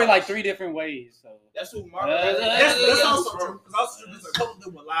that story like 3 different ways. So that's who Madara. That's also true. There's a couple of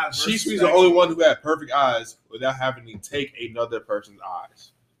them with live. Shisui's the only one who had perfect eyes without having to take another person's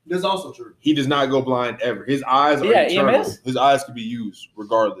eyes. That's also true. He does not go blind ever. His eyes are eternal. EMS? His eyes can be used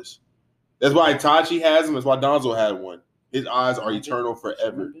regardless. That's why Itachi has them. That's why Donzo had one. His eyes are eternal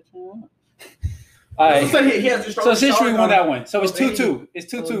forever. All right. So Shisui won that one. So it's 2-2.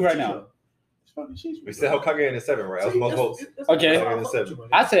 It's 2-2 right now. We said Hokage in the 7, right? That was most votes. Okay.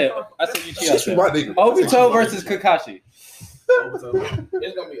 I said Uchiha. Obito versus Kakashi. It's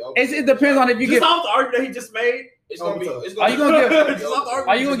gonna be Obito. It depends on if you get off the argument that he just made. Are you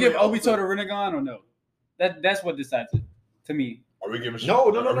gonna give Obito the Rinnegan or no? That's what decides it to me. Are we giving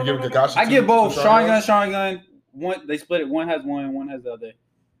no. Kakashi? I give both Sharingan. One they split it. One has one has the other.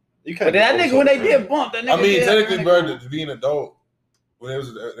 But that nigga when they did bump, that nigga. I mean, technically, bro, to be an adult, when there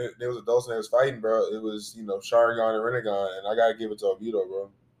was adults and they was fighting, bro, it was Sharingan and Rinnegan, and I gotta give it to Obito, bro.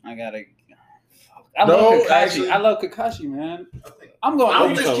 I love Kakashi. I love Kakashi, man. I'm going.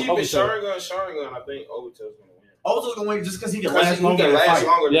 I'm just keeping Sharingan. I think Obito's gonna win. Obito's gonna win just because he can Because last he longer. can in a last fight.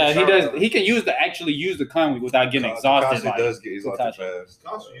 longer. Yeah, than he does. Sharingan. He can actually use the Kunwi without getting exhausted. Kakashi does get exhausted Itachi. fast.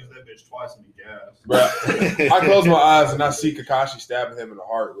 Kakashi used that bitch twice and be gassed. Bruh, I close my eyes and I see Kakashi stabbing him in the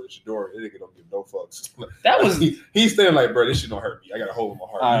heart with a Chidori. That nigga don't give no fucks. That was He's standing like, bro, this shit don't hurt me. I got a hole in my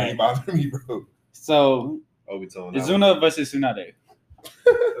heart. All You ain't bothering me, bro. so Obito and Izuna versus Tsunade.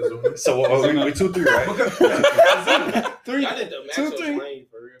 So we 2-3, right? Three, I did the matchup 2-3. lane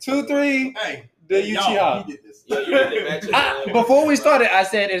for real. 2-3. Hey, The y'all, Uchiha. he did this. Yeah, you did the matchup lane. Before we started, I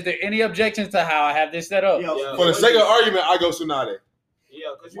said, "Is there any objections to how I have this set up?" Yo, Yeah. For the sake of argument, I go Tsunade. Yeah,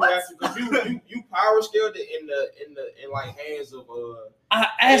 because you What? have to, because you power scaled it in like hands of I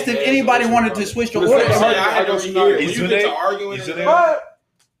asked if Yeah, anybody yeah, wanted yeah. to switch the For the order, sake of I had to I go rehear it. Tsunade. When you get to arguing, Izuna-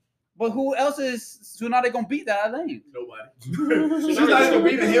 but who else is Tsunade gonna beat that lane? Nobody. She's not gonna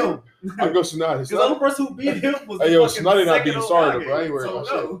beat him. I go Tsunade. Because the only person who beat him was Hey, yo, the fucking Tsunade not second beating Sarda, Hokage. bro. I ain't worried So, about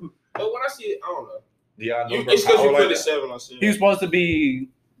shit. no. but when I see it, I don't know. Yeah, I know. It's because you power put like it that. 7 on 7. He was supposed to be.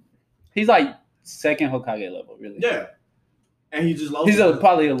 He's like second Hokage level, really. Yeah. And he just lost. He's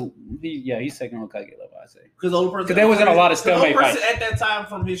he's second Hokage level, I say. Because the only person. 'Cause there wasn't a lot of the only stalemate person fights. at that time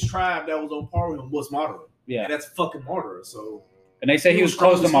from his tribe that was on par with him was Madara. Yeah, And that's fucking Madara. So and they say he was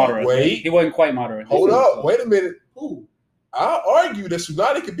close to strong as fuck. Madara. Wait. He wasn't quite Madara. Hold up. Wait a minute. who? I argue that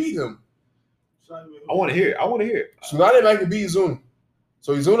Tsunade could beat him. I want to hear it. Tsunade might can beat Izuna.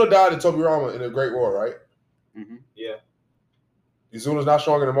 So Izuna died in Tobirama in the Great War, right? Mhm. Yeah. Izuna's not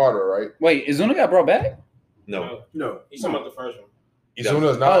stronger than Madara, right? Wait, Izuna got brought back? No. No. He's talking about the first one.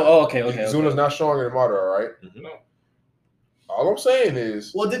 Izuna's not. Okay. Izuna's not stronger than Madara, right? Mhm. No. All I'm saying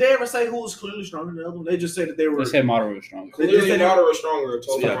is, Well, did they ever say who was clearly stronger than the other one? They just said that they were. They said Madara was stronger. They Clearly, said- Madara was stronger.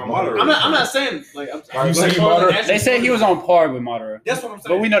 Totally Yeah, wrong. Madara- I'm not saying like. I'm You saying saying Madara- actually They said he was on par with Madara, That's what I'm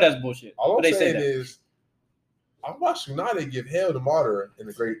saying. but we know that's bullshit. all But I'm they said saying that. is, I watched Tsunade give hell to Madara in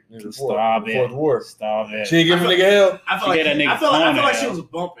the Stop it. Fourth War. Stop it. She ain't give him nigga hell. I feel You like get that nigga I feel like corner, she yo. was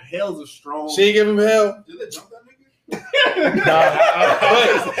bumping. Hell's a strong. She ain't give him hell. Did they jump that nigga?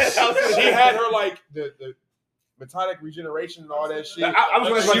 But she had her like the metallic regeneration and all that shit. I was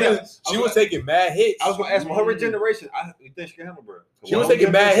gonna ask she about that. was, she was taking mad hits. I was gonna ask about her regeneration. You think she can handle, bro? She was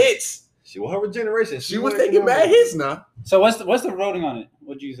taking mad hits. She was her regeneration. She was taking mad hits now. So what's the voting on it?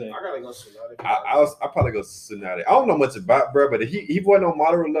 What'd you say? I gotta go Tsunade. I probably go Tsunade. I don't know much about bro, but he wasn't on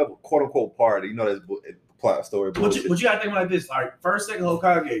moderate level, quote unquote party. You know that's plot story. But you gotta think about it like this. All right, first, second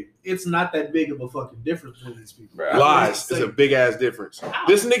Hokage, it's not that big of a fucking difference between these people. Bruh. Lies. It's a big ass difference.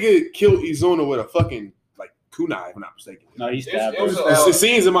 This nigga killed Izuna with a fucking like kunai, if I'm not mistaken. No, he stabbed It was her. a- It's the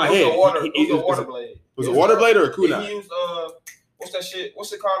scenes in my It head. was a water, He- it was a he- water blade. Was it a water blade or a He kunai? used what's that shit?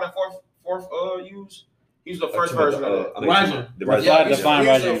 What's it called? That fourth use? He used the first version of it. Raja. The Yeah. Raja. Yeah, the he used flying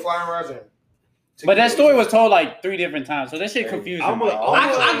the Raja. flying Raja. But that story was told like 3 different times, so that shit confused I'm me. a-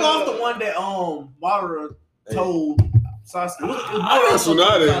 I go off the one that Madara told Sasuke. I got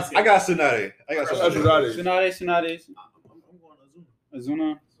Tsunade. I got Tsunade. That's Tsunade. what it is. Tsunade. I'm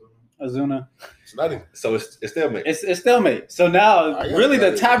going Azuna. Tsunade. So it's still me. It's stalemate. So now, I got really,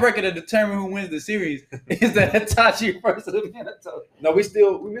 the Tsunade. tiebreaker to determine who wins the series is the Hitachi versus the Minato. No,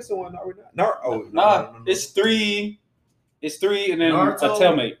 we missing one. Are we not? No. Nah, it's 3. It's 3, and then Naruto? a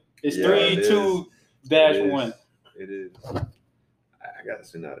stalemate. It's Yeah, 3, it is. 2-1. It is. I got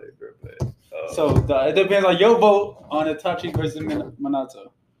Tsunade, bro. But So it depends on your vote on Itachi versus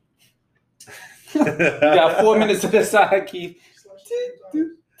Minato. You got 4 minutes to decide, Keith.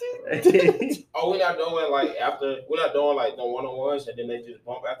 Oh, we're not doing like after. We're not doing like the 1-on-1s, and then they just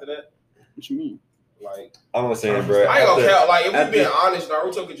bump after that. What you mean? Like I'm not saying, bro. I ain't gonna count. Like if we after- being honest,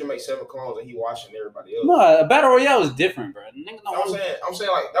 Naruto could just make 7 clones, and he watching everybody else. No, a battle royale is different, bro. Nigga, I'm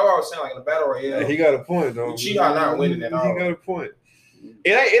saying like that's what I was saying. Like in the battle royale, Yeah, he got a point, though. Uchiha not winning at all. He got a point.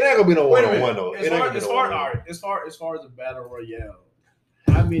 It ain't gonna be no Wait a 1-on-1 minute. though. As It ain't far gonna be as no far, 1-on-1. all right, as far as the battle royale,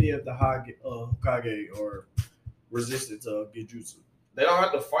 how many of the Hokage are resistant to Genjutsu? They don't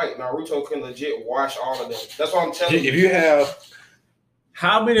have to fight. Naruto can legit wash all of them. That's what I'm telling you. If you have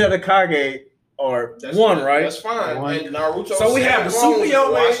How many of the Kage are That's one, fine. right? That's fine. One. And Naruto. So we have the clones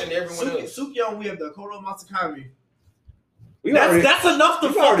Tsukuyomi, washing everyone else. Tsukuyomi, we have the Kodo Matsukami. we already, That's enough to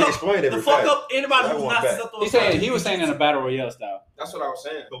you fuck already up, explained to every fuck fact. up anybody That who's one not back. susceptible. He was saying in a battle royale style. That's what I was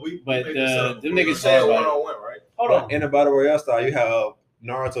saying. But we But made this up them before. niggas You said said about it. 1-on-1, right? Hold on. In the battle royale style, you have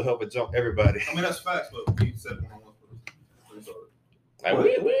Naruto helping jump everybody. I mean, that's facts, but we said 1-on-1 for this. Like, we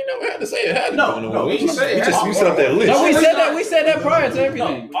ain't never had to say it had to No, be no, we we said it just had we to set be up that list. No, we Only said reason that. We said that prior to No,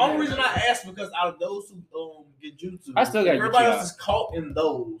 everything. only reason I asked because out of those who get jutsu, I still got everybody Uchiha. else is caught in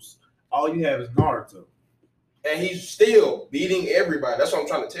those. All you have is Naruto. And he's still beating everybody. That's what I'm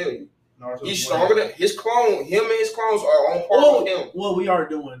trying to tell you. Naruto's He's one. stronger than his clone. Him and his clones are on par with him. Well, we are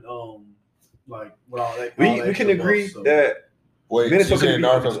doing like with all that. We can agree that Wait, Minato so you saying can be-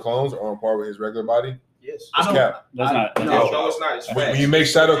 Naruto's clones are on par with his regular body? Yes. I don't. cap. That's not. No. No, it's not. It's When facts. you make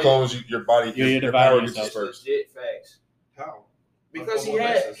shadow clones, your body, You're your dividing power yourself. reaches first. Legit facts. How? Because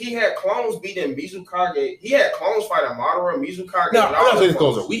he had clones beating Mizukage. He had clones fighting Madara, Mizukage. No, and I'm all not saying the his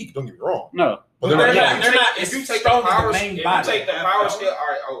clones are weak. Don't get me wrong. No. But They're they're not- not. they're not- If you as take the strong as the power, main if you body. take the power still, all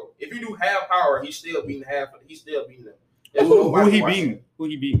right. Oh, if you do half power, he's still beating half. He's still beating them. There's Who nobody he watching. beating? Who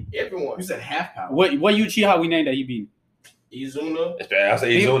he beating? Everyone. You said half power. What Uchiha we named that he beating? Izuna, I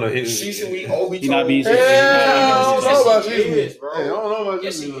say Izuna. Shisui, Obito. He not being Yeah, I don't know about Yes, you. he is, bro. Hey, I don't know about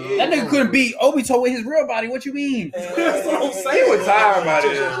Yes, he you. is. That nigga couldn't beat Obito with his real body. What you mean? That's what I'm saying. He was tired about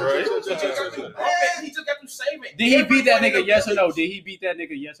it, bro. He took that through saving. Did he beat that nigga? Yes or no? Did he beat that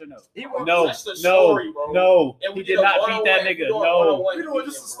nigga? Yes or no? No, That's the no, story, bro. no. And we He did not beat that nigga. No. We doing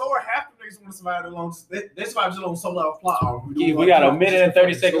just a story. Half the niggas want to survive alone. They survive just on some level plot arc. We got a minute and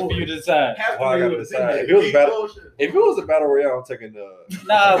 30 seconds for you to decide. Half Well, I the gotta niggas decide. think If it was that. battle, if it was a battle royale, I'm taking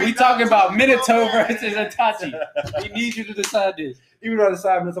Nah, we talking about Minato versus Itachi. We need you to decide this. even though I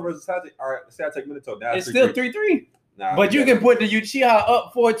decide Minato versus Itachi. All right, let's say I take Minato. Now It's still 3-3. Nah, But you can put the Uchiha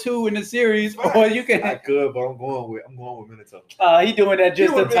up 4-2 in the series, or you I can. could, but I'm going with Minato. He doing that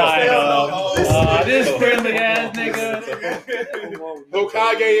just to tie it up. This friendly ass nigga.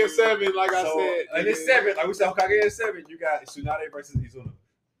 Hokage in 7, like I So, said. and it's 7. Like we said, Hokage in 7. You got Tsunade versus Izuna.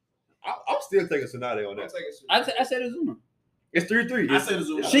 I'm still taking Tsunade on I'm that. taking I said Izuna. It's 3-3. I said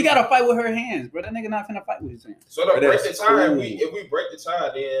Azuma. She got to fight with her hands, bro. That nigga not finna fight with his hands. So to break the That's tie, cool. if we break the tie,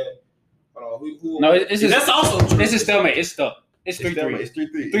 then who? No, it's just That's also true. it's a stalemate. It's stuck. It's It's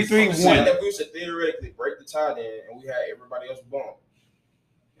 3-3. 3-3. 3-3. I'm saying 1. that we should theoretically break the tie, then, and we had everybody else bump.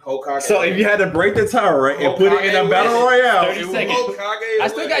 Hokage. So if you had to break the tie, right, and put it in a Hokage battle wins. royale, 30 it would- seconds. Hokage I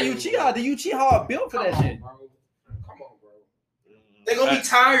still got wins. Uchiha. The Uchiha are built for that Come shit. on, bro. Come on, bro. They're gonna be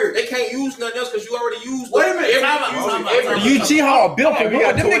tired. They can't use nothing else because you already used. Wait a minute. every- Time out, you time used out, every- time out. The Uchiha are built for We war.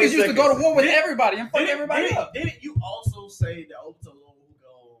 got Them 20 niggas used to go to war with seconds. everybody and fuck everybody up. Didn't you also say that Obito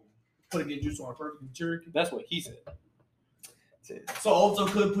put a Genjutsu on a perfect Cherokee? That's what he said. So Obito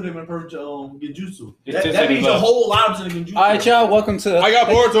could put him in a perfect Genjutsu. It's That 10 means seconds your left. whole lives in a Genjutsu. All right, y'all. Welcome to. I got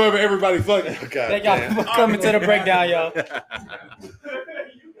Boruto over everybody fucking. God Thank y'all damn. for coming to the breakdown, y'all.